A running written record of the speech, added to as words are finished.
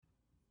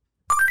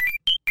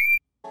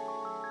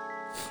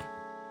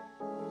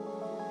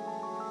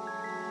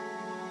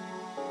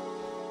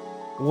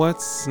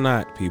What's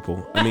snot,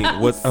 people? I mean,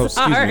 what's... Oh,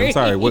 excuse me. I'm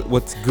sorry.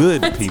 What's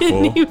good,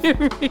 people? Didn't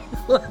even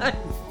realize.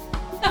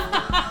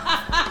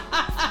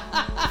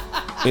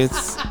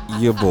 It's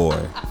your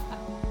boy,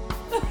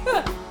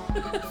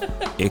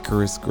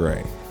 Icarus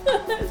Gray.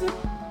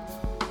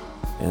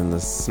 And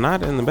the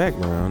snot in the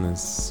background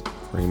is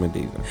Prima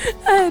Diva.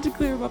 I had to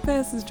clear my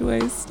passageway.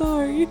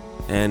 Sorry.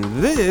 And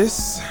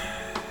this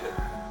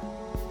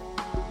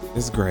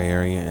is Gray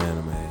Area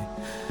Anime.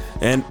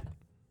 And...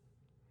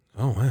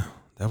 Oh, wow.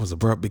 That was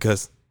abrupt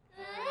because...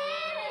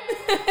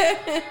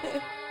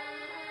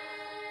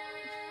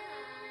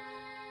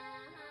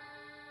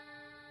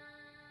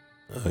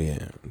 Oh,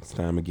 yeah. It's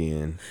time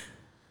again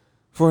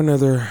for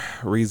another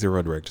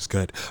ReZero Director's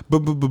Cut.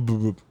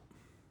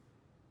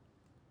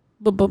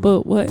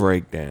 What?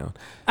 Breakdown.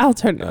 I'll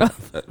turn it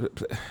off.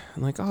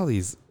 Like all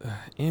these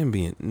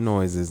ambient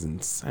noises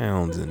and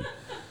sounds and...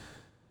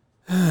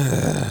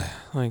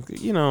 like,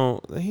 you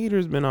know, the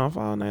heater's been off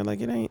all night. Like,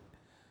 it ain't...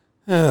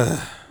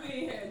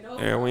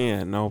 we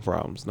had no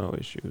problems, no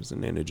issues.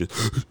 And then it just...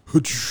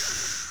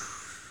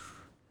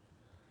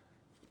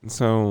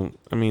 So,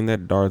 I mean,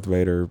 that Darth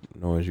Vader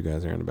noise you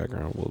guys hear in the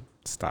background will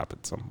stop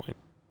at some point.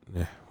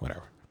 Yeah,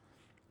 whatever.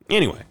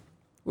 Anyway.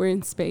 We're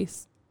in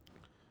space.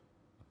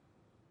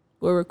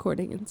 We're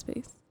recording in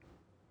space.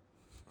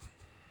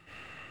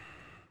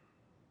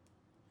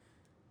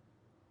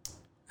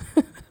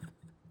 All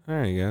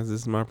right, guys,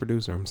 this is my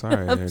producer. I'm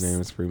sorry. Her name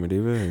is Prima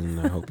Diva, and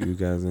I hope you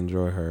guys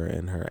enjoy her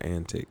and her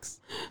antics.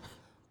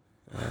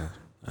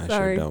 I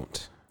Sorry. sure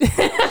don't. She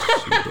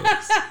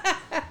does.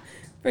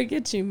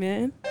 Forget you,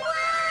 man.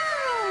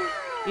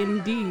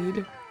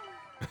 Indeed.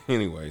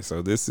 Anyway,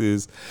 so this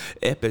is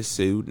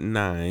episode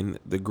 9,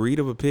 The Greed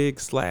of a Pig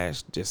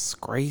 /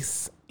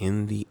 Disgrace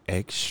in the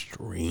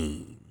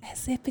Extreme.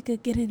 As if it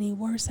could get any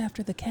worse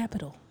after the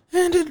Capitol.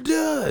 And it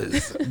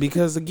does.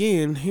 Because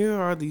again, here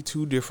are the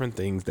two different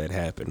things that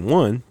happen.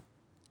 One,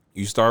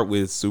 you start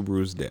with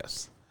Subaru's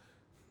deaths.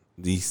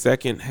 The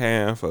second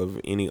half of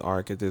any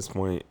arc at this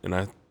point,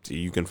 and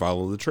you can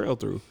follow the trail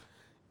through,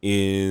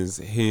 is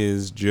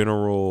his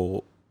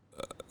general...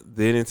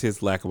 then it's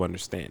his lack of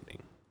understanding.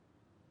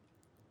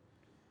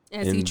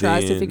 As he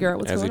tries to figure out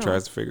what's going on. As he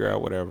tries to figure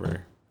out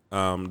whatever.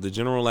 The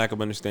general lack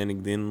of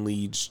understanding then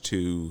leads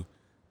to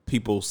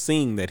people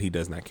seeing that he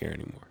does not care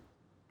anymore.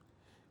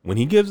 When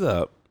he gives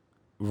up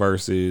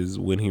versus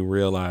when he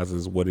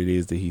realizes what it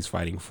is that he's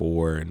fighting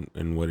for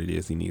and what it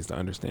is he needs to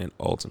understand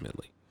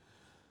ultimately.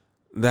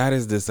 That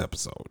is this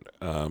episode.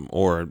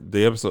 Or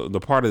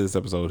the part of this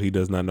episode, he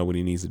does not know what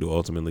he needs to do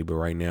ultimately, but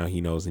right now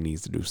he knows he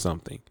needs to do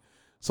something.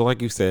 So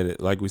like we said at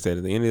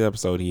the end of the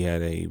episode, he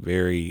had a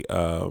very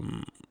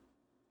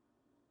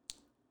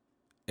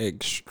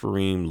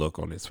extreme look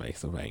on his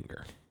face of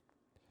anger.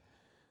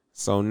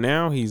 So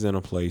now he's in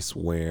a place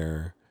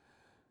where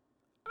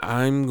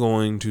I'm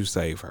going to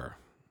save her.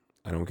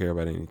 I don't care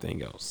about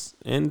anything else.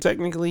 And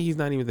technically, he's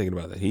not even thinking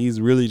about that.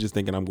 He's really just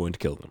thinking, I'm going to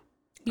kill them.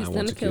 He's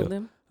going to kill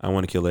them. I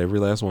want to kill every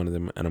last one of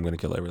them, and I'm going to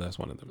kill every last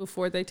one of them.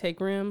 Before they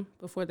take Rim,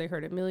 before they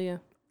hurt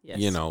Amelia. Yes.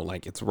 You know,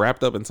 like it's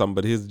wrapped up in something,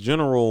 but his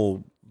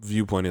general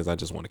viewpoint is I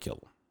just want to kill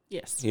them.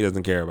 Yes. He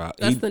doesn't care about...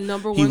 That's the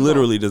number one He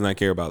literally goal. does not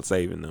care about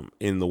saving them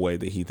in the way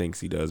that he thinks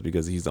he does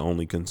because he's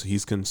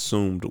he's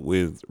consumed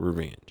with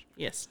revenge.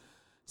 Yes.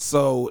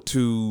 So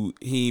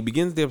he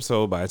begins the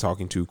episode by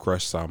talking to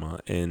Crush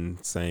Sama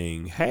and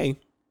saying, hey,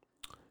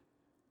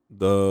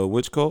 the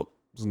witch cult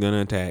is going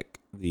to attack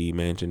the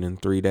mansion in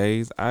 3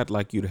 days. I'd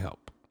like you to help.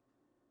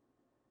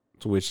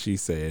 To which she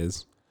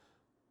says,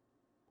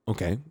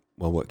 okay,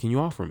 well, what can you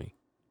offer me?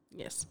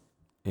 Yes.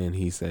 And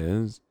he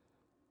says,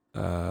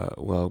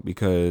 well,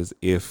 because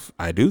if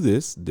I do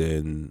this,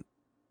 then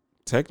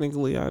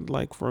technically I'd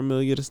like for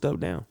Amelia to step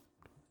down.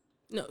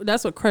 No,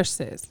 that's what Crush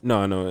says.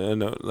 No.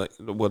 Like,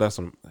 well,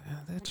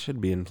 that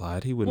should be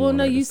implied. He wouldn't. Well, want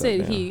no, her to you step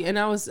said down. he, and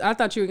I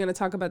thought you were going to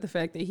talk about the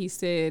fact that he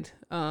said,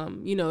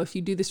 if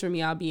you do this for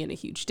me, I'll be in a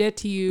huge debt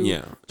to you.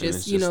 Yeah,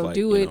 just like,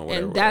 do it,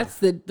 whatever, and that's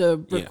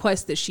the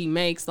request that she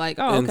makes. Like,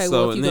 oh, and okay, so,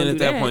 well, if you and then do at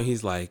that that point,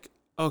 he's like,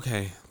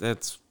 okay,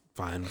 that's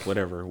fine,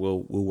 whatever.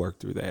 We'll work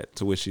through that.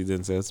 To which she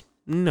then says,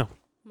 no,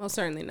 most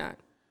certainly not.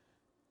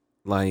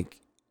 Like,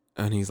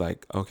 and he's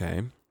like,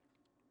 okay,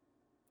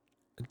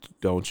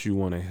 don't you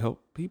want to help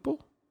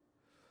people?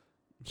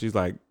 She's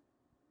like,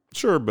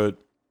 sure, but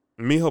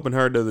me helping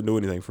her doesn't do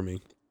anything for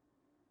me.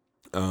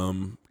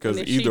 Because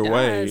either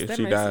way, if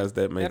she dies,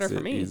 that makes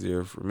it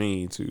easier for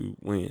me to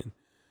win.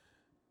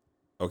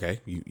 Okay,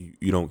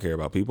 you don't care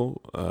about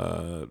people.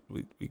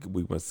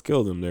 We must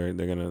kill them. They're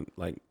gonna,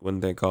 like,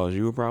 wouldn't that cause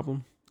you a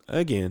problem?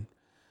 Again,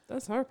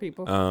 that's her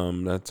people.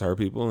 That's her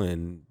people,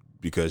 and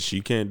because she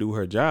can't do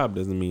her job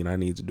doesn't mean I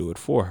need to do it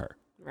for her.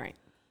 Right.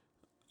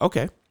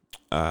 Okay.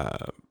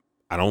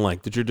 I don't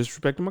like that you're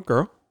disrespecting my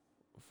girl.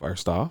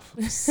 First off.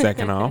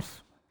 Second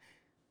off,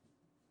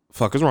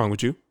 fuck is wrong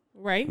with you?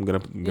 Right. I'm gonna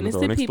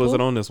throw an explicit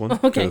on this one.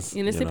 Okay.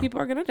 Innocent people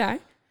are gonna die.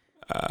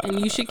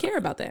 And you should care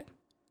about that.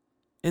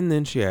 And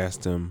then she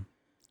asked him,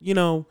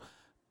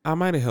 I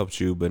might have helped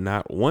you, but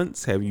not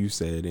once have you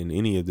said in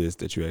any of this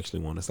that you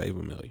actually want to save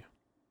Amelia.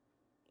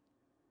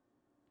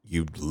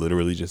 You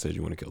literally just said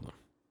you want to kill them.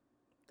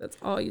 That's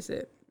all you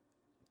said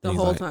the He's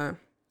whole like, time.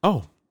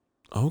 Oh,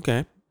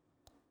 okay.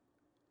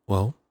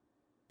 Well,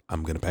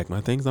 I'm going to pack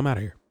my things. I'm out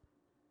of here.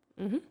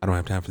 Mm-hmm. I don't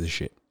have time for this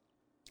shit.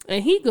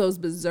 And he goes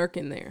berserk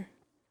in there.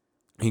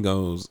 He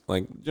goes,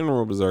 like,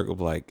 General Berserk of,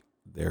 like,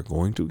 they're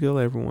going to kill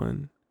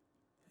everyone.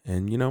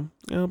 And,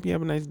 I hope you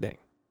have a nice day.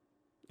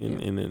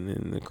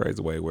 In a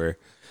crazy way where,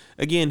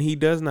 again, he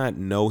does not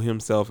know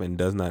himself and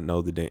does not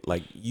know the day.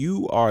 Like,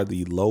 you are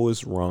the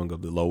lowest rung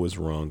of the lowest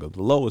rung of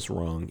the lowest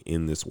rung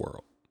in this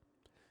world.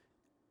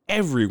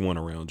 Everyone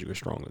around you is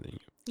stronger than you.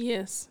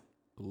 Yes.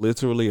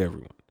 Literally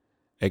everyone,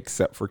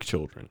 except for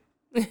children.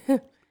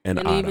 And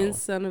Otto. Even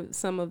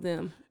some of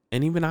them.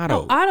 And even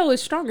Otto. No, Otto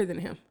is stronger than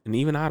him. And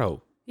even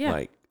Otto. Yeah.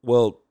 Like,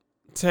 well,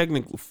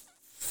 technically,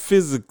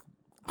 physical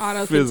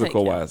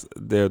wise,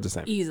 they're the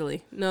same.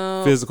 Easily.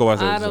 No. Physical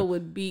wise, Otto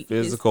would beat.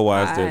 Physical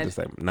wise, they're the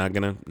same. Not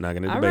gonna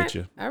debate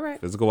you. All right.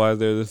 Physical wise,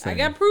 they're the same. I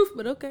got proof,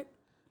 but okay.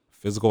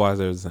 Physical wise,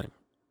 they're the same.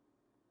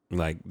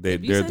 Like they're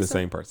the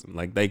same person.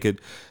 Like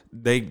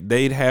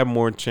they'd have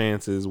more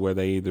chances where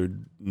they either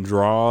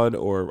drawed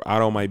or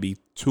Otto might be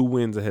 2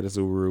 wins ahead of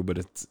Subaru, but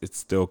it's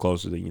still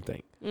closer than you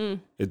think.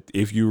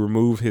 If you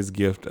remove his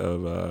gift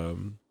of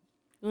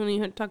we don't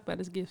even have to talk about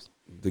his gifts.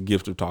 The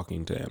gift of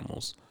talking to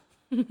animals,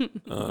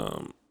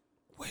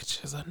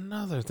 which is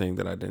another thing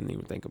that I didn't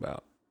even think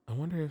about. I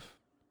wonder if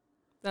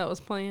that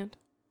was planned.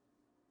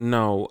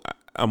 No,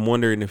 I'm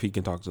wondering if he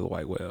can talk to the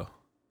white whale.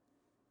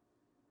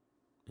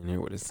 And hear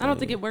what it's saying. I don't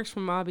think it works for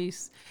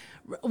mobbies.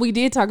 We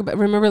did talk about.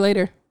 Remember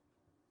later,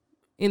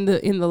 in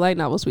the light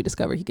novels, we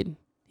discovered he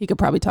could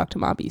probably talk to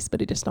mobbies, but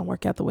it just don't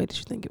work out the way that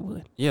you think it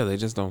would. Yeah, they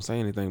just don't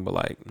say anything, but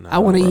like, I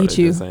want to eat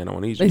you. Saying, I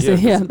want to eat you. They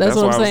say, that's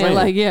what I'm saying.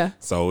 Like, yeah.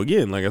 So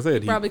again, like I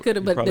said, he probably could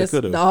have,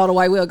 but all the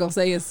white whale gonna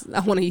say is,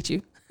 I want to eat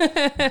you.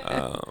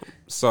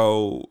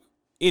 So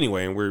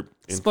anyway, and we're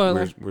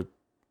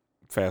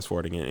fast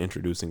forwarding and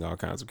introducing all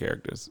kinds of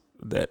characters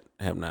that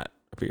have not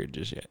appeared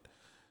just yet.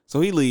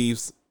 So he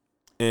leaves.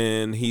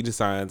 And he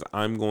decides,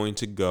 I'm going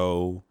to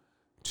go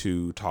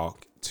to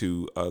talk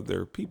to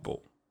other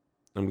people.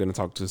 I'm going to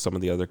talk to some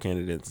of the other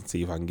candidates and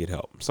see if I can get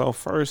help. So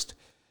first,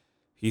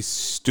 he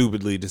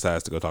stupidly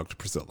decides to go talk to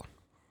Priscilla.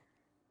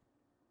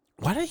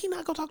 Why did he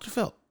not go talk to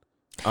Felt?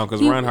 Oh,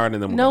 because Reinhardt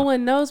and them. No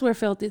one knows where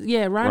Felt is.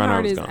 Yeah,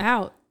 Reinhardt is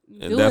out.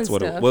 That's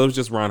what it was.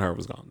 Just Reinhardt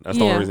was gone. That's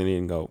the only reason he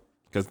didn't go.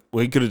 Because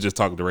he could have just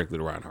talked directly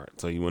to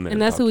Reinhardt, so he wouldn't.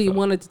 And that's who he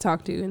wanted to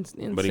talk to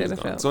instead of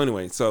Felt. So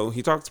anyway, so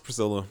he talks to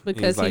Priscilla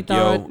because he's like,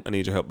 "Yo, I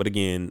need your help." But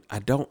again, I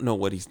don't know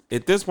what he's.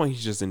 At this point,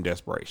 he's just in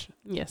desperation.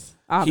 Yes,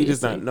 obviously. He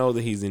does not know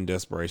that he's in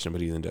desperation,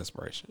 but he's in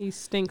desperation. He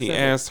stinks. He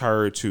asked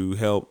her to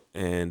help,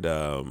 and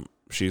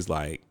she's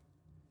like,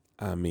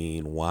 "I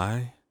mean,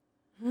 why?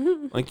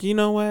 Like, you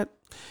know what?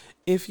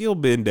 If you'll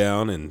bend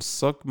down and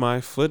suck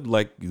my foot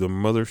like the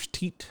mother's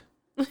teat,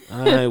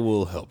 I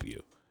will help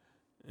you."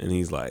 And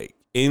he's like.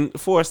 And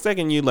for a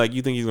second, you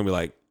think he's gonna be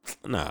like,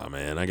 "Nah,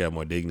 man, I got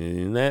more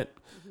dignity than that."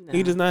 No.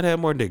 He does not have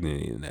more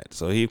dignity than that.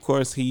 So of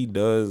course, he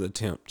does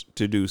attempt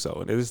to do so.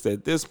 And it's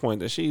at this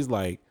point that she's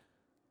like,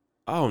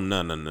 "Oh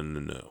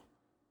no!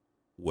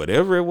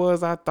 Whatever it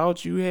was I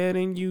thought you had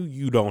in you,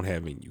 you don't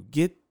have in you.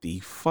 Get the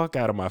fuck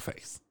out of my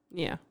face.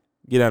 Yeah,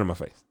 get out of my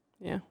face.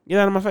 Yeah, get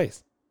out of my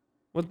face.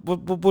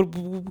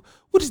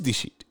 What is this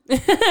shit?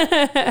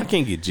 I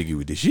can't get jiggy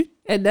with this shit."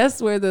 And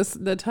that's where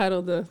the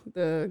title,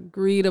 the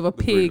greed of a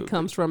pig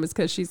comes from, is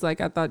because she's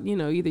like, I thought,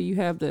 either you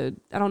have I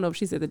don't know if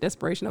she said the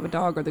desperation of a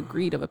dog or the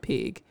greed of a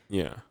pig.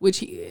 Yeah. Which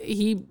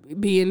he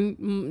being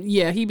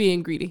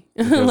greedy.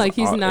 Like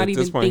he's not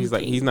even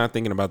thinking. He's not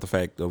thinking about the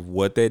fact of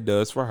what that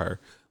does for her.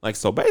 Like,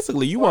 so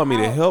basically you want me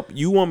to help,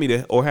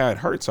 or how it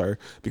hurts her,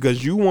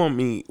 because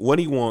what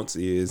he wants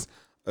is,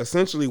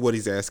 essentially what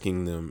he's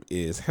asking them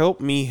is, help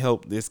me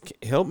help this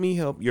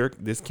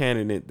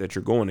candidate that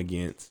you're going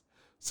against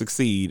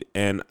succeed,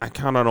 and I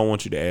kind of don't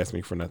want you to ask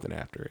me for nothing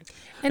after it.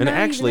 And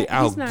actually,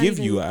 I'll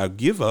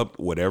give up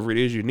whatever it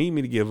is you need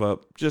me to give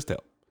up. Just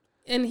help.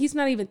 And he's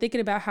not even thinking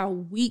about how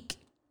weak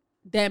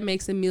that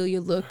makes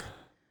Amelia look,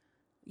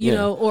 you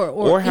know,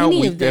 or how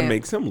weak that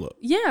makes him look.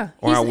 Yeah,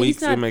 or how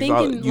weak it makes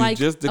all. You like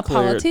just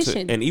declared, a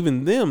politician, and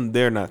even them,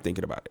 they're not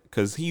thinking about it,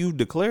 because you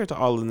declared to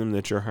all of them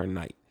that you're her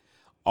knight.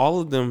 All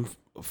of them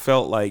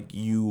felt like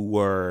you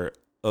were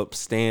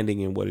upstanding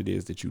in what it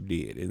is that you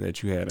did, and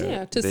that you had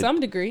some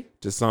degree.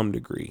 To some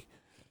degree.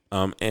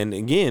 And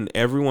again,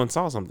 everyone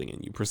saw something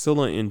in you.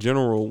 Priscilla, in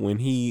general, when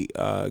he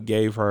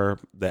gave her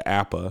the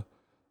APA,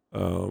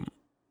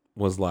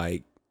 was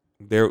like,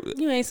 there.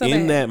 You ain't so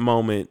in bad. That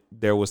moment,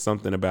 there was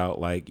something about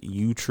like,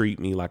 you treat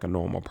me like a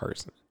normal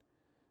person,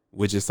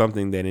 which is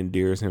something that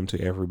endears him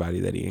to everybody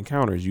that he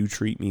encounters. You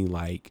treat me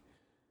like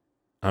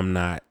I'm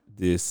not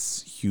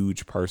this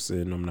huge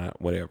person. I'm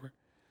not whatever.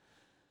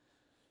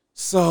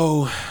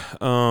 So,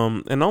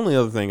 and the only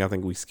other thing I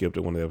think we skipped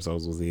at one of the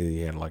episodes was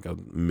he had like a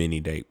mini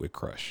date with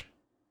Crush.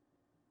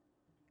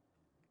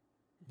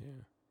 Yeah.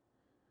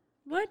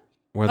 What?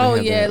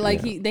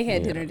 They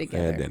had dinner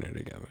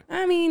together.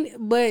 I mean,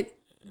 but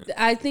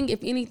I think if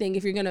anything,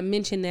 if you're gonna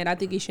mention that, I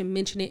think you should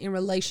mention it in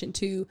relation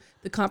to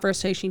the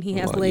conversation he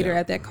has later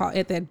at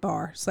that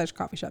bar /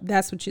 coffee shop.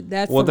 That's what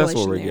that's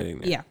what we're getting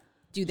there. Yeah,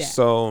 do that.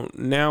 So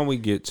now we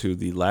get to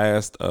the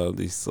last of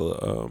these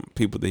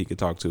people that he could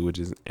talk to, which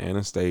is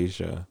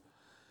Anastasia.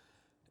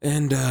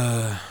 And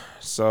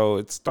so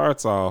it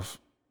starts off,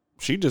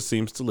 she just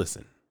seems to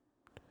listen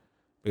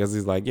because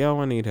he's like, yo,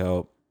 I need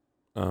help.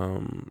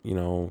 Can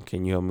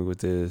you help me with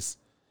this?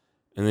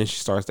 And then she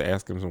starts to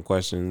ask him some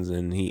questions,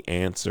 and he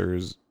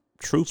answers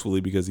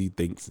truthfully because he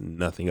thinks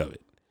nothing of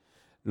it,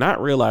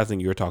 not realizing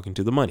you're talking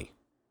to the money.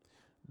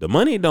 The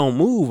money don't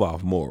move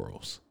off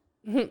morals.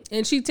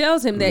 And she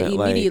tells him that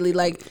immediately,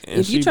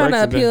 if you're trying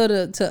to appeal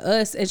to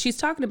us, and she's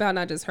talking about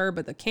not just her,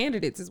 but the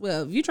candidates as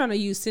well. If you're trying to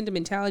use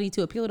sentimentality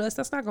to appeal to us,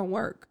 that's not going to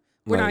work.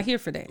 We're not here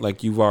for that.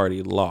 Like, you've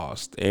already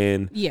lost,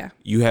 and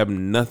you have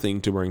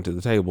nothing to bring to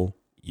the table.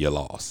 You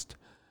lost.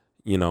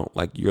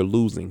 You're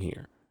losing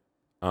here.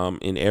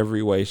 In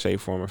every way, shape,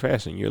 form, or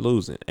fashion, you're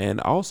losing.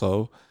 And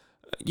also,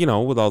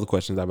 with all the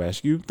questions I've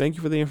asked you, thank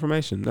you for the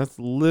information. That's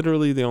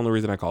literally the only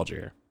reason I called you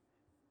here.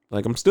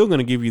 Like, I'm still going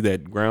to give you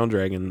that ground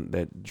dragon,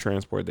 that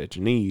transport that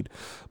you need.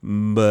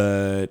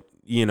 But,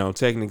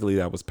 technically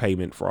that was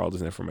payment for all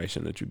this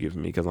information that you give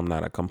me because I'm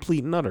not a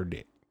complete nutter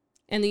dick.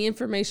 And the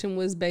information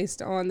was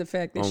based on the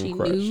fact that she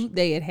knew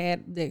they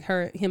had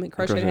him and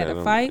Crush had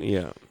a fight.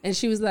 Yeah. And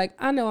she was like,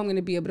 I know I'm going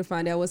to be able to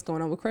find out what's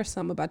going on with Crush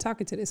something by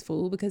talking to this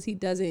fool because he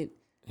doesn't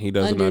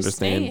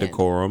understand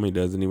decorum. He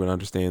doesn't even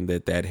understand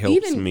that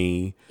helps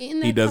me.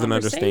 He doesn't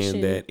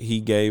understand that he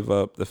gave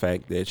up the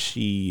fact that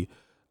she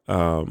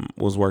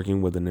was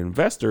working with an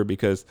investor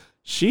because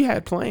she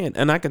had planned,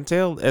 and I can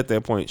tell at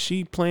that point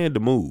she planned to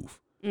move.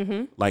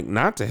 Mm-hmm. Like,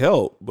 not to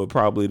help, but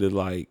probably to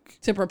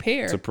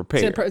prepare to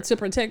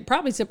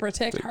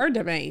protect her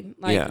domain.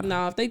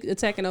 Now if they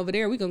attacking over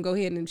there, we're gonna go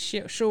ahead and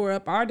shore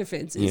up our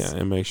defenses. Yeah,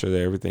 and make sure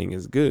that everything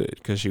is good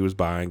because she was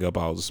buying up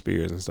all the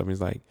spears and stuff. He's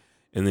like,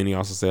 and then he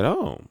also said,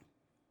 "Oh,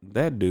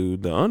 that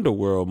dude, the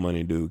underworld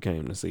money dude,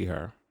 came to see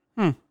her."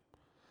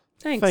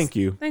 Thank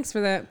you. Thanks for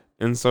that.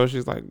 And so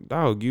she's like,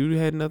 "Dog, you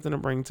had nothing to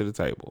bring to the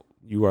table.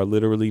 You are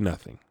literally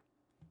nothing.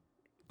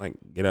 Like,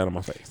 get out of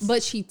my face."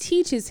 But she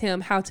teaches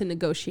him how to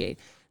negotiate.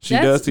 She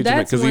does teach him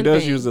because he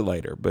does use it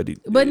later.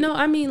 But no,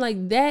 I mean,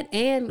 like that,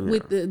 and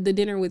with the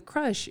dinner with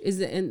Crush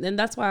and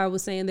that's why I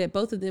was saying that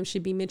both of them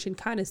should be mentioned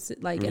kind of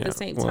at the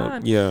same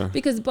time. Yeah,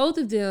 because both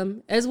of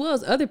them, as well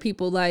as other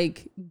people,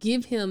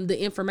 give him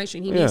the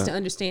information he needs to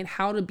understand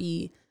how to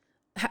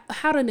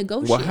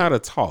negotiate. Well, how to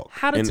talk.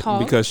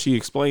 Because she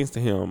explains to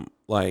him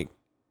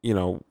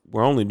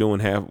we're only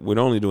doing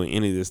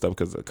any of this stuff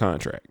because of the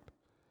contract.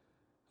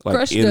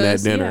 Crush in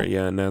does, that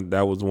dinner, and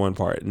that was one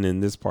part, and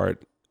then this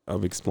part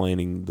of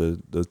explaining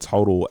the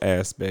total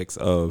aspects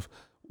of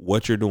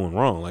what you're doing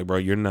wrong. Like, bro,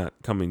 you're not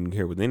coming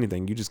here with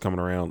anything. You just coming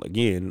around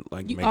again,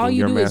 making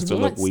your master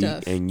look weak,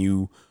 and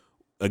you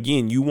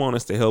want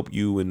us to help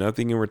you and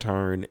nothing in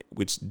return,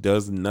 which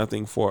does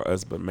nothing for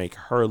us but make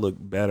her look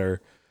better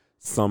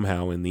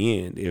somehow in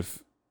the end,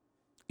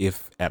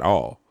 if at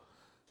all.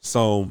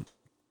 So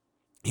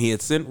he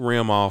had sent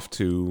Rim off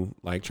to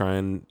try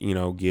and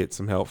get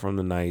some help from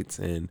the Knights,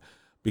 and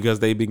because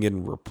they've been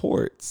getting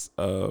reports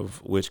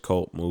of witch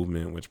cult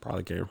movement, which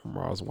probably came from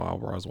Roswell.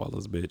 Roswell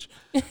is a bitch.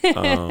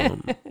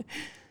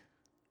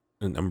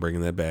 And I'm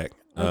bringing that back.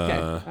 Okay,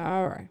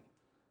 all right.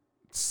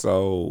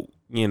 So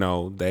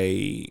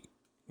they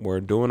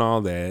were doing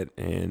all that,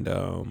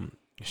 and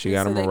she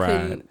got him a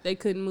ride. They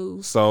couldn't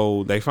move.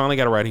 So they finally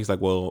got a ride. He's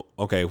like, well,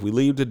 okay, if we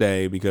leave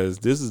today, because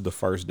this is the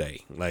first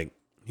day.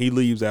 He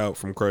leaves out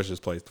from Crush's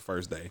place the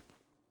first day.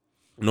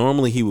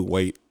 Normally he would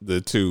wait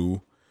the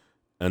 2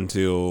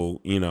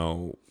 until,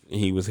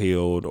 he was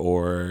healed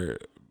or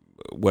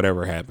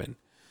whatever happened.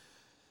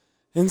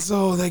 And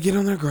so they get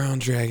on their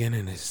ground dragon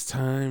and it's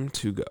time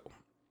to go.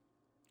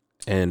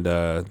 And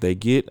they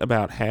get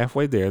about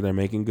halfway there. They're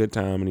making good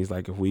time. And he's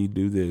like, if we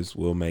do this,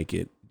 we'll make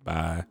it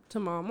by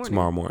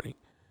tomorrow morning.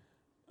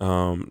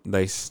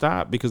 They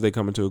stop because they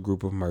come into a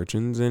group of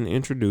merchants and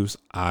introduce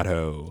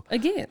Otto.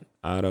 Again.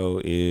 Otto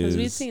is... because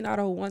we've seen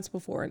Otto once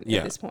before at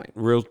this point.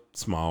 Real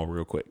small,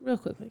 real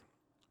quickly.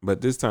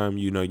 But this time,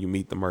 you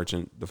meet the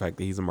merchant, the fact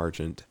that he's a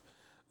merchant.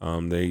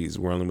 He's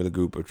running with a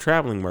group of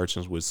traveling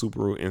merchants, which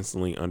Subaru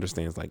instantly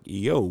understands,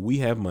 we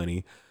have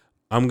money.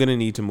 I'm going to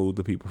need to move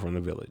the people from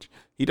the village.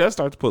 He does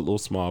start to put little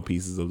small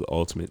pieces of the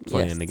ultimate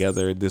plan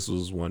together. This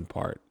was one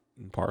part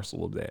and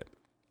parcel of that.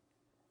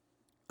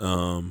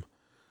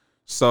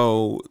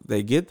 So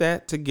they get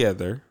that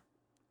together,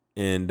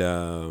 and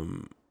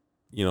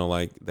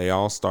they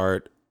all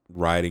start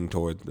riding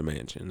towards the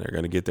mansion. They're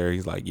gonna get there.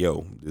 He's like,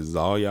 "Yo, this is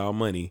all y'all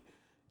money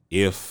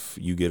if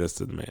you get us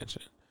to the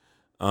mansion."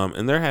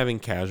 And they're having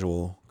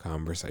casual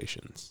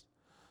conversations.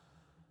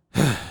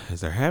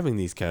 As they're having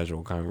these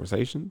casual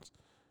conversations,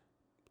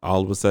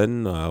 all of a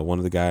sudden, one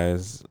of the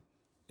guys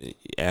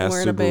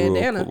asks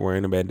Subaru,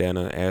 wearing a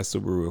bandana, asks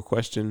Subaru a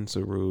question.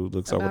 Subaru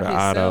looks over to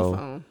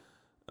Otto.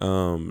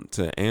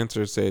 To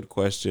answer said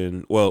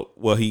question. Well,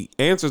 he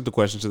answers the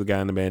question to the guy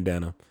in the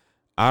bandana.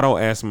 Otto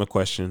asks him a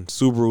question.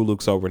 Subaru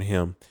looks over at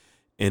him,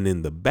 and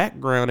in the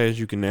background, as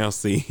you can now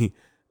see,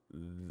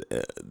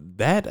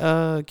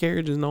 that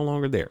carriage is no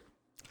longer there.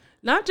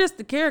 Not just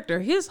the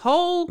character, his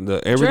whole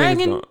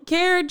dragon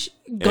carriage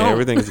gone.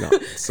 Everything is gone.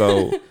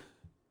 So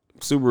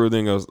Subaru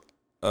then goes,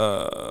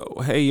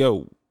 hey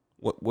yo,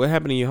 what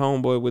happened to your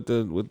homeboy with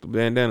the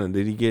bandana?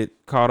 Did he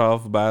get caught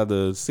off by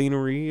the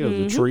scenery of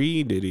the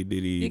tree? Did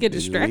he get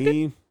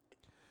distracted?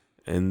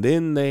 And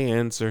then they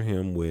answer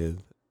him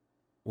with,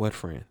 what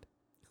friend?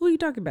 Who are you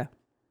talking about?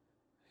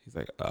 He's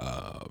like,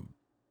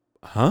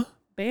 huh?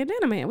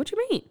 Bandana man, what you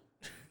mean?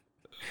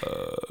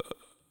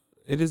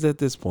 It is at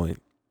this point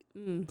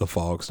the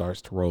fog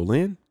starts to roll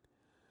in,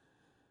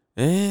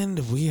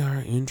 and we are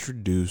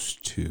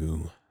introduced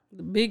to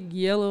the big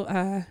yellow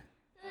eye.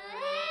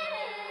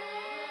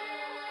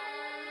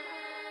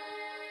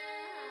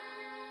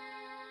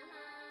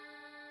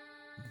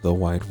 The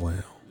white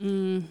whale.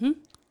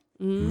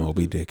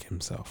 Moby Dick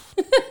himself.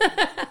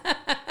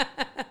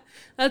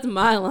 That's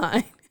my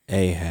line.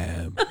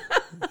 Ahab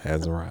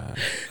has arrived.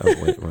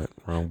 Oh, wait, what?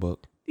 Wrong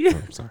book? Yeah. Oh,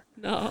 I'm sorry.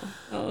 No,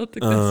 I don't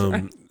think that's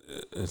right.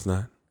 It's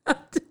not? I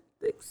don't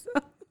think so.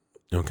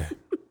 Okay.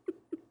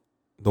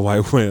 The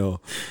white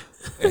whale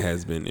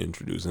has been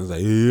introduced. And it's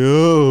like,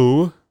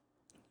 yo.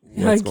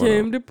 I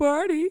came to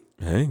party.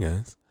 Hey,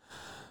 guys.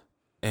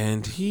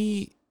 And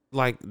he,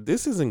 like,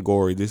 this isn't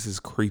gory. This is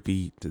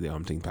creepy to the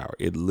umpteenth power.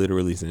 It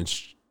literally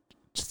sends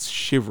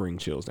shivering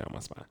chills down my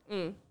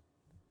spine.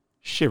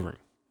 Shivering.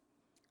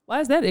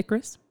 Why is that,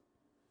 Icarus?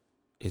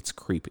 It's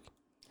creepy.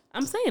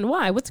 I'm saying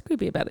why? What's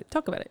creepy about it?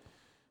 Talk about it.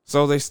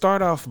 So they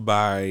start off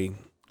by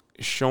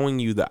showing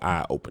you the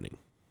eye opening,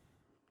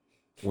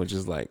 which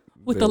is like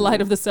with the light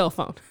of the cell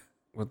phone.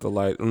 With the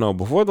light, no,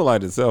 before the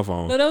light of the cell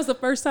phone. No, that was the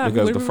first time.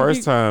 Because the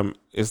first time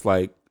it's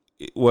like,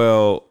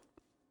 well,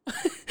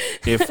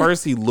 at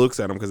first he looks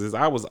at him because his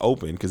eye was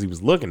open because he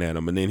was looking at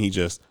him, and then he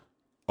just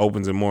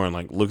opens it more and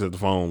like looks at the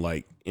phone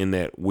like in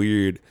that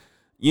weird,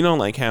 you know,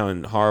 like how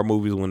in horror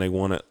movies when they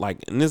want to like,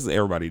 and this is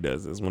everybody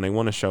does this when they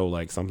want to show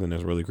like something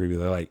that's really creepy,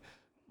 they like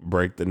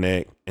break the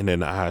neck and then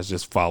the eyes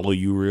just follow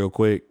you real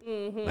quick.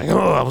 Like,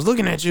 oh, I was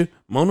looking at you,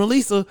 Mona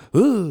Lisa,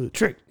 ooh,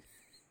 trick.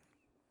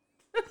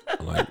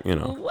 Like, you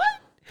know, what?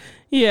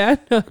 Yeah,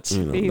 I know.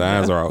 The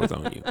eyes are always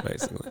on you,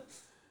 basically.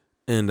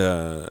 And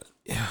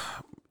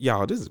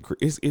y'all, this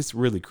is it's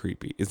really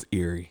creepy. It's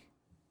eerie.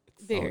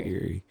 It's very so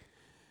eerie.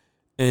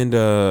 And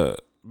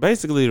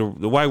basically,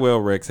 the white whale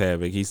wreaks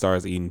havoc. He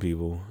starts eating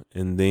people,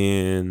 and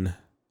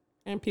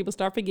people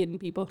start forgetting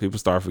people. People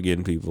start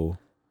forgetting people.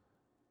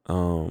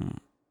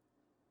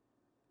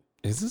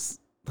 Is this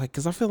like?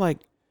 Because I feel like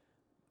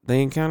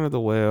they encounter the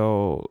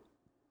whale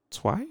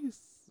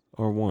twice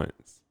or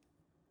once.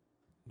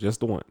 Just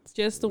the once.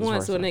 Just the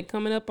once when they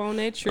coming up on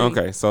that tree.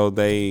 Okay, so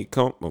they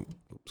come. Oh,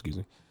 excuse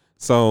me.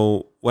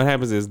 So what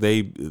happens is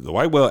the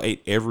white whale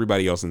ate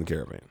everybody else in the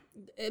caravan.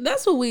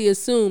 That's what we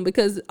assume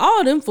because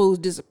all them fools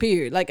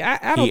disappeared. Like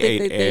I don't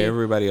think ate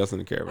everybody else in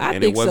the caravan,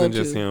 and it wasn't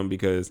just him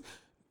because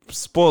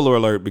spoiler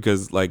alert.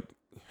 Because like,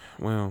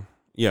 well,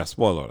 yeah,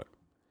 spoiler alert.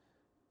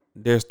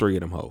 There's 3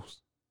 of them hoes.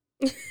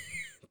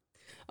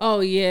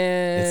 Oh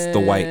yeah, it's the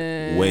white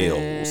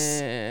whales.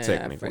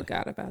 Technically, I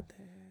forgot about that.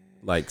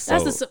 Like so,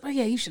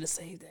 yeah, you should have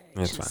saved that.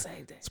 That's fine.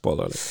 Saved that.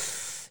 Spoiler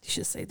alert. You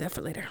should save that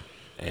for later.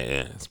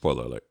 Yeah,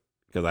 spoiler alert.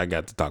 Because I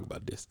got to talk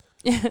about this.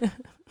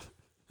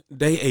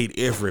 They ate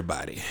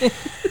everybody.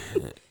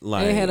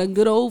 Like, they had a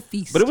good old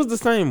feast. But it was the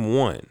same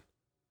one.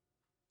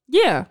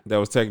 Yeah. That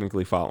was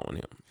technically following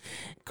him.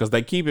 Because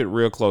they keep it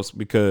real close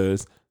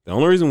because the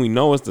only reason we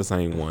know it's the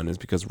same one is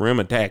because Rem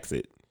attacks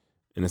it.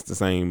 And it's the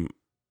same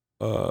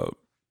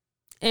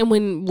and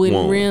when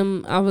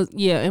Rem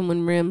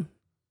when Rem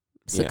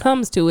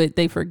succumbs to it,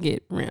 they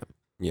forget Rem.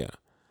 Yeah.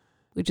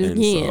 Which is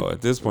again, so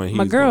at this point,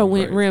 my girl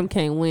Rem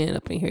can't win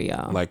up in here,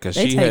 y'all. Like, cause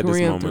she had this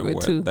moment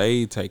where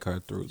they take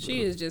her through.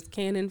 She is just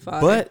cannon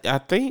fodder. But I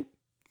think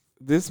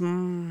this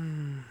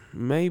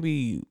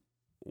maybe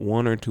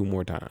 1 or 2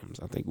 more times.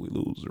 I think we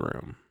lose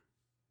Rem.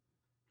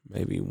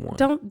 Maybe 1.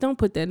 Don't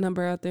put that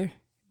number out there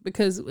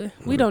because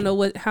we don't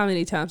know how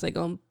many times they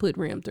gonna put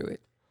Rem through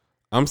it.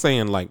 I'm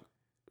saying like.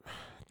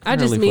 I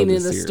just mean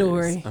in the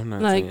story. I'm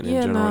not saying in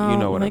general. You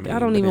know what I mean. I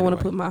don't even want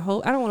to put my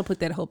hope. I don't want to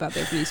put that hope out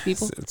there for these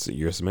people.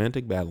 You're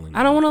semantic battling.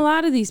 I don't want to lie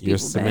to these people. You're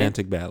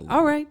semantic battling.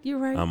 All right, you're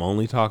right. I'm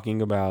only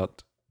talking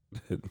about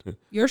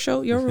your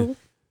show, your rule.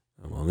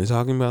 I'm only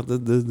talking about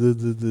the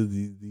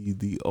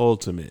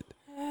ultimate,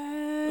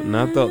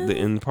 not the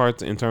in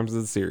parts in terms of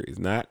the series.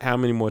 Not how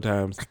many more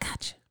times. I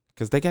got you.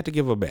 Because they got to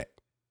give her back.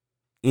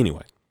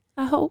 Anyway,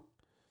 I hope.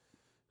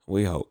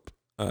 We hope.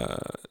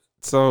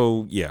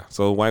 So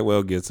White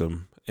Whale gets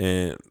him.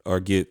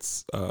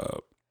 Gets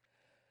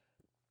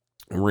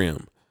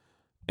Rem,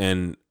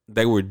 and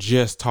they were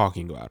just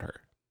talking about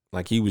her.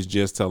 Like he was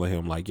just telling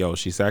him, like, "Yo,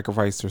 she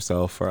sacrificed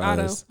herself for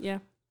us. Yeah,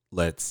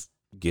 let's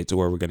get to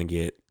where we're gonna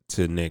get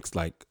to next.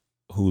 Like,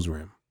 who's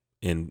Rem?"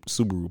 And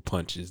Subaru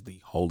punches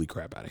the holy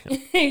crap out of him.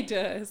 He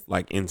does,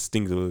 like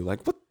instinctively,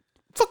 like, "What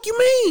the fuck you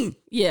mean?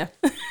 Yeah,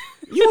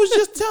 you was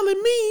just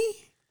telling me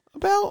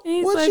about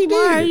He's what like, she did.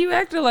 Why are you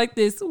acting like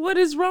this? What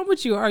is wrong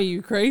with you? Are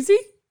you crazy?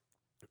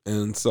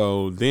 And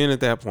so then at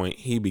that point,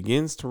 he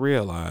begins to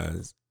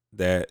realize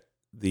that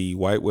the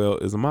white whale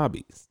is a mob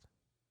beast.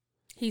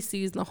 He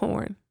sees the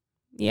horn.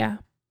 Yeah.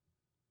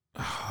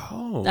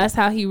 Oh. That's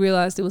how he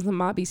realized it was a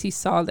mob beast. He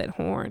saw that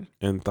horn.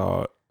 And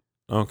thought,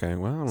 okay,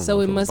 well, I don't know.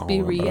 So if it must be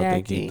horn, reacting. I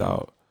think he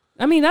thought.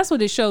 I mean, that's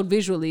what it showed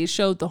visually. It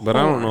showed the horn. But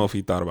I don't know if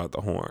he thought about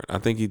the horn. I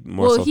think he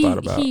thought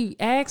about.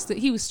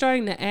 He was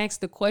starting to ask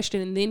the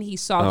question, and then he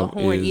saw the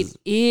horn. It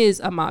is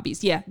a mob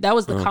beast. Yeah, that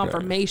was the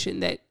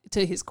confirmation that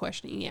to his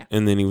questioning. Yeah.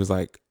 And then he was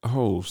like,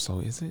 "Oh, so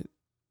is it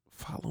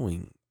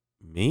following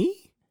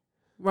me?"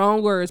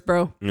 Wrong words,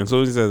 bro. And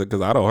so he said that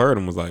because I don't heard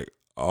him was like,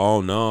 "Oh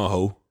no,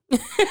 ho,"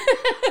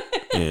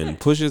 and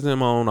pushes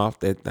him on off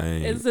that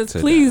thing. It says,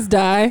 "Please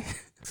die."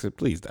 He said,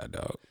 "Please die,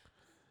 dog."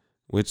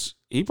 Which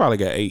he probably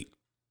got 8.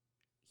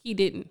 He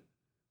didn't.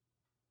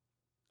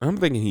 I'm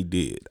thinking he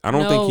did. I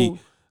don't think he.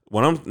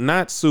 When I'm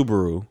not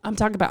Subaru. I'm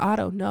talking about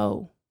Otto.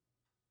 No,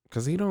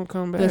 because he don't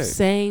come back. The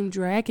same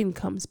dragon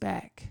comes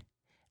back,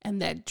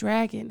 and that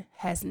dragon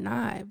has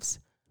knives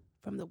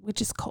from the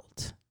witch's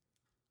cult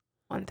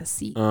on the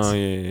seat. Oh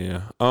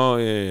yeah. Oh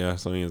yeah.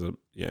 So he ends up.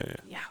 Yeah.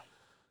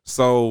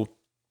 So,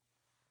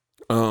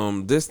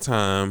 this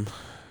time,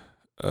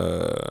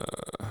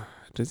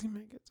 does he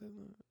make it to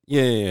the?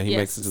 Yeah, he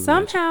makes it to the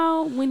mansion.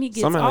 Somehow, when he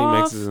gets he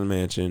makes it to the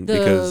mansion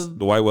because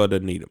the white whale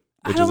doesn't need him,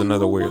 which is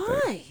another weird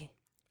thing.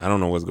 I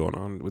don't know what's going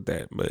on with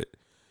that, but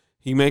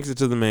he makes it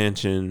to the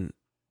mansion,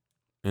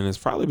 and it's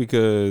probably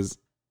because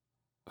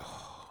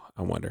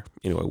I wonder.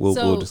 Anyway,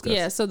 we'll discuss.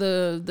 Yeah, so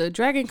the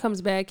dragon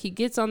comes back. He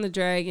gets on the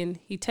dragon.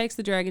 He takes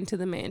the dragon to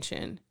the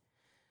mansion.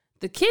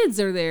 The kids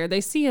are there. They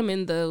see him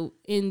in the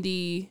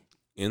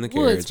carriage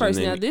woods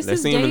first. Now they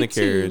see him in the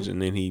carriage, and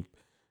then he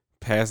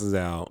passes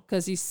out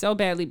because he's so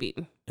badly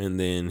beaten. And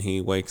then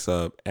he wakes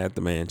up at the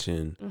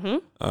mansion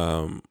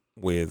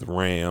with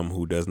Ram,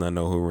 who does not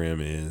know who Ram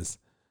is,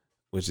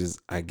 which is,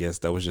 I guess,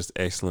 that was just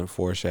excellent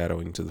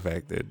foreshadowing to the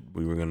fact that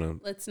we were gonna.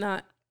 Let's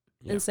not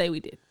and say we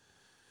did.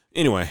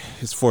 Anyway,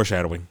 it's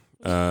foreshadowing.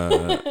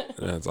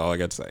 That's all I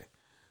got to say.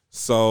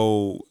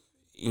 So,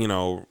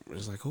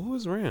 it's like, who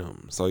is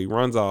Ram? So he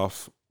runs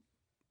off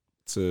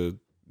to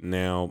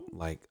now,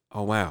 like,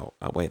 oh wow,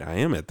 wait, I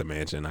am at the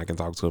mansion. I can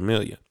talk to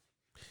Amelia.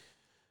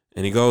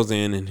 And he goes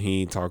in and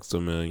he talks to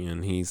Amelia,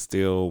 and he's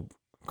still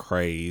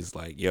crazed.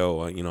 Like, yo,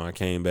 I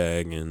came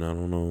back and I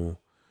don't know.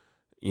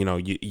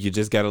 You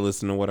just got to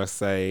listen to what I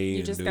say.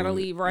 You just got to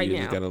leave right now.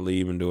 You just got to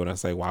leave and do what I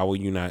say. Why will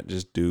you not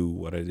just do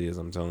what it is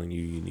I'm telling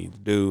you need to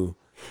do?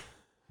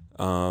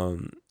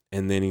 And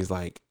then he's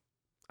like,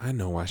 I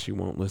know why she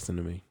won't listen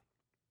to me.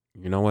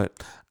 You know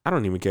what? I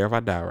don't even care if I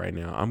die right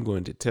now. I'm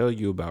going to tell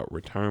you about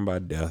return by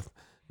death.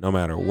 No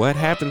matter what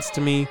happens to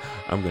me,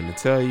 I'm going to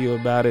tell you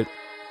about it.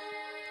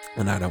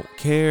 And I don't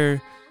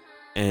care.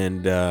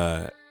 And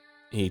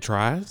he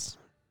tries.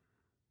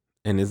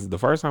 And this is the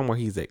first time where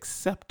he's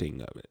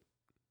accepting of it.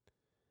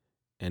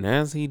 And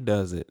as he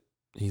does it,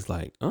 he's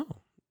like, oh,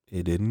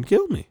 it didn't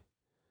kill me.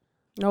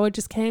 No, it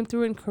just came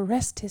through and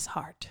caressed his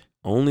heart.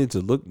 Only to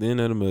look then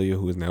at Amelia,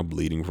 who is now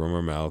bleeding from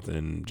her mouth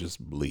and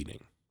just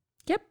bleeding.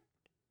 Yep.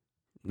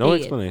 No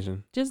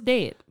explanation. Just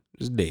dead.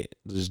 Just dead.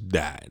 Just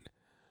died.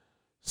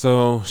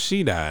 So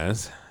she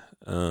dies.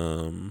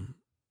 And...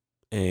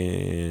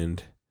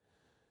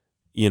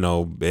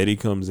 Betty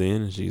comes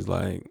in and she's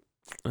like,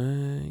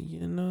 I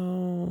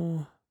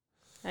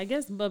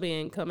guess Bubby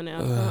ain't coming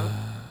out.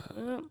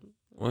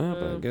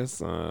 Well, I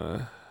guess,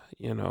 and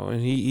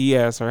he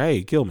asks her,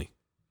 hey, kill me.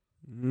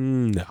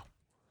 No.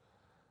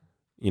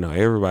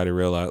 Everybody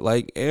realized,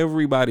 like,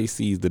 everybody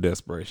sees the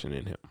desperation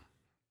in him.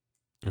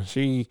 And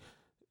she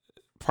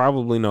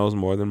probably knows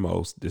more than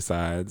most,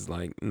 decides,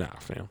 like, nah,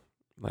 fam.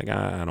 Like,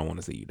 I don't want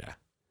to see you die.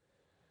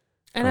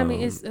 And I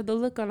mean, it's the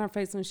look on her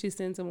face when she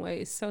sends him away.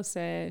 It's so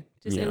sad.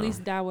 Just at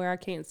least die where I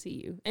can't see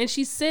you. And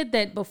she said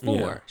that before.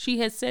 Yeah. She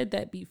had said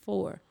that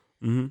before.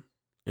 Mm-hmm.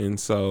 And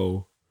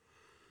so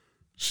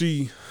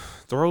she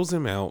throws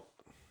him out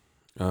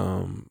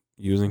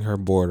using her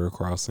door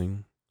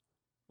crossing.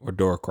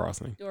 Door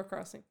crossing.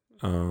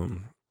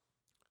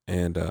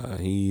 And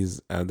he's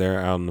they're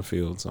out in the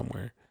field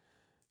somewhere.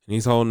 And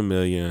he's holding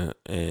Amelia,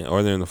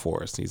 or they're in the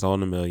forest. He's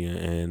holding Amelia,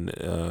 and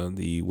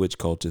the witch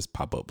cultists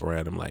pop up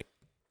around him like,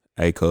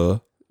 hey, cuz.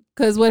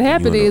 Because what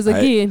happened is,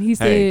 again, he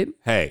said,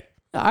 hey,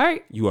 all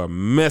right. You are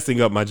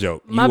messing up my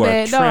joke. You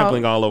are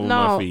trampling all over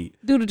my feet.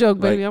 Do the joke,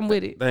 baby. I'm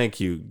with it. Thank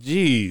you.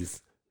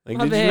 Jeez. Like,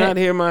 did you not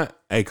hear my,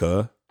 hey,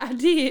 cuz? I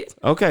did.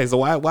 Okay, so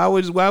why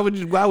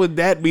would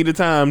that be the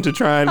time to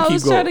try and keep going? I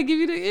was trying to give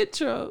you the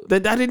intro.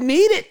 That I didn't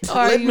need it.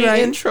 Let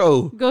me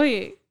intro. Go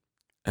ahead.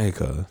 Hey,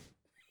 cuz.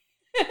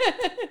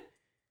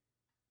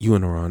 You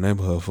in the wrong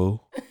neighborhood,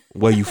 fool.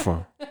 Where you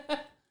from?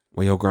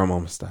 Where your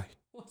grandmama stay?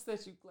 What's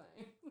that you claim?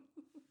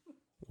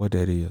 What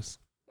that is?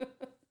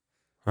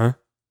 Huh?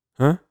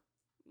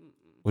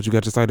 What you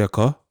got to say there,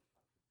 cuz?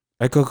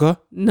 Hey, cuz?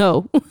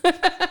 No.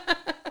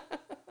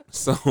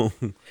 So,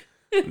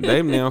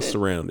 they've now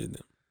surrounded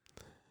them.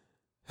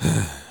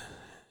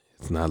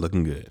 It's not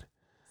looking good.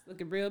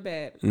 Looking real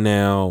bad.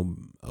 Now,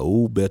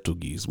 old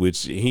Betelgeuse,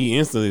 which he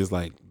instantly is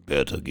like,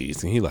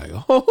 Betelgeuse. And he like,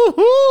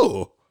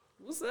 oh,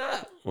 what's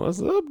up?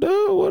 What's up,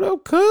 dog? What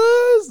up,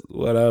 cuz?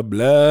 What up,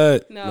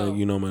 blood? No. Like,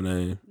 you know my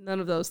name. None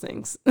of those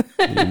things.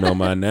 You know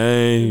my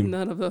name.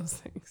 None of those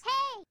things.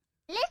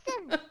 Hey,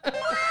 listen.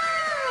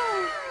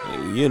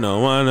 You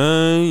know my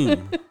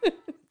name.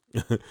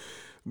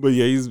 But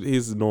yeah, he's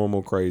his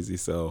normal crazy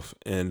self.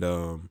 And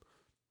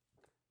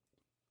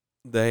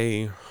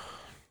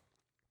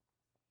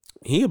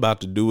he about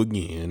to do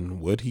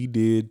again what he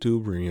did to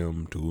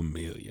Rim to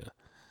Amelia.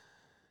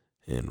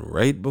 And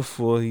right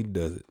before he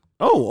does it.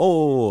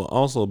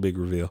 Also a big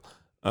reveal.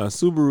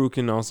 Subaru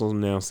can also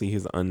now see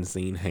his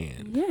unseen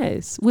hand.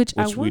 Yes, which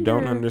I wonder, we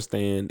don't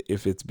understand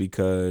if it's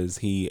because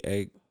he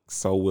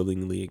so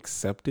willingly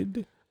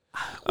accepted.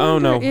 Oh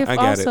no, I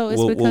got it.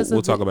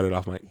 We'll talk about it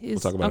off mic. We'll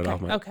talk about it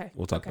off mic. Okay.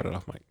 We'll talk about it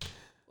off mic.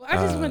 Well, I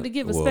just wanted to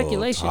give a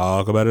speculation.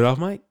 Talk about it off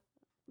mic.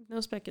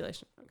 No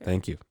speculation. Okay.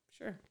 Thank you.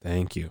 Sure.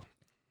 Thank you.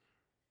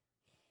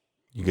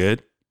 You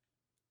good?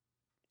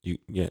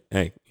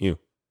 Hey, you.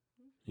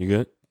 You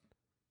good?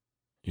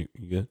 You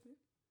good? You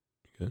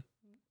good?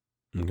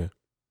 Okay.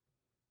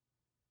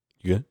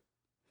 You good?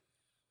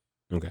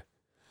 Okay.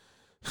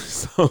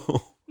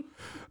 So,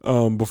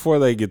 before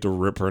they get to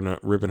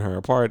ripping her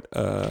apart,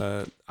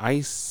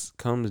 ice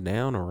comes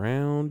down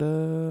around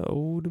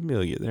old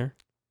Amelia there,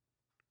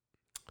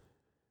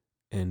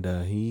 and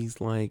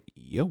he's like,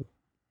 "Yo,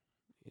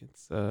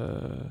 it's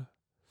get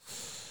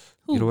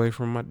away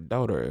from my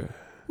daughter."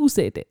 Who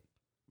said that?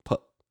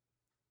 Puck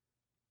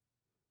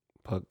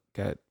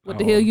got. What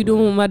the hell you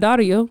doing with my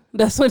daughter, yo?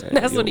 That's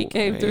what he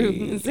came through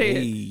and said.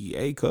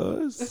 Hey,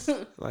 cuz,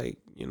 like,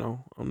 you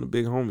know, I'm the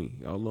big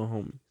homie. Y'all little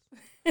homies.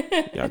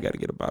 Y'all got to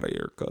get up out of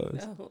here,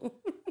 cuz.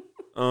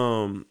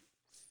 No.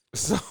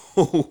 So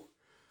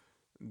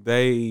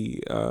they're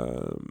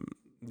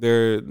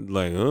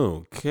like,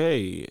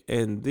 okay,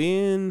 and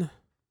then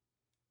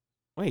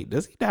wait,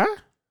 does he die?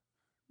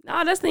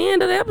 No, that's the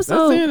end of the episode.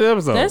 That's the end of the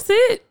episode. That's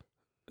it.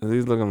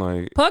 He's looking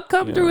like Puck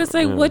come through and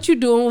say, "What you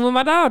doing with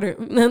my daughter?"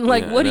 And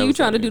like, what are you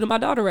trying to do to my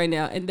daughter right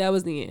now? And that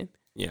was the end.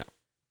 Yeah,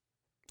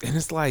 and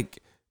it's like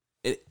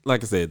I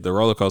said, the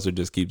roller coaster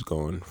just keeps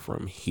going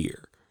from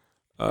here.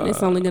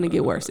 It's only going to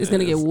get worse. It's going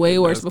to get way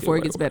worse before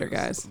it gets better,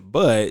 guys.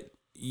 But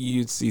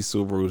you see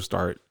Subaru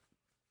start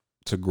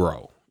to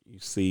grow. You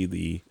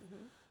see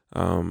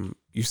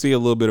you see a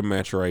little bit of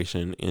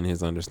maturation in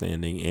his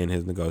understanding and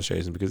his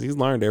negotiations because he's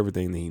learned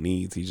everything that he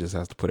needs. He just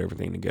has to put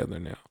everything together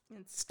now.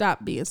 And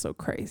stop being so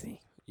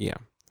crazy. Yeah.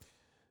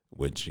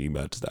 Which he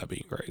about to stop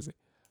being crazy.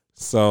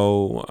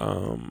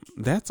 So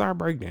that's our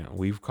breakdown.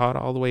 We've caught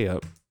all the way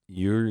up.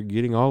 You're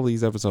getting all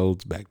these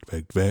episodes back to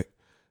back to back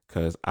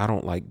because I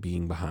don't like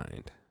being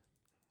behind.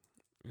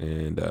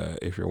 And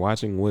if you're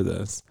watching with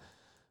us,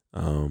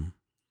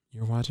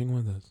 you're watching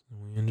with us.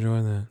 We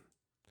enjoy that.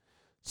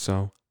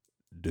 So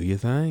do your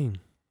thing.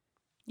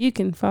 You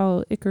can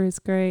follow Icarus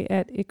Gray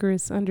at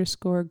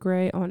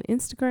Icarus_Gray on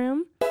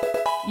Instagram.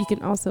 You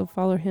can also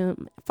follow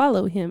him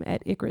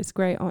at Icarus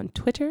Gray on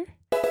Twitter.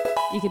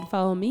 You can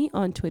follow me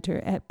on Twitter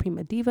at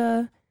Prima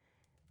Diva.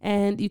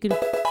 And you can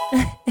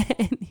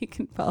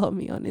follow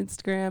me on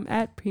Instagram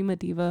at Prima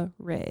Diva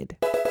Red.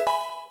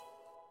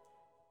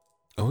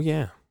 Oh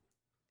yeah.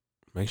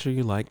 Make sure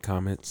you like,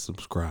 comment,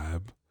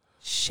 subscribe.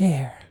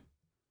 Share.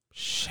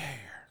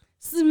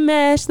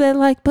 Smash that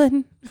like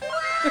button.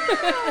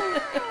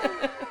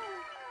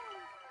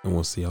 And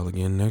we'll see y'all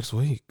again next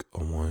week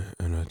on 1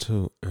 and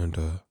 2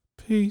 and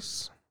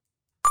peace.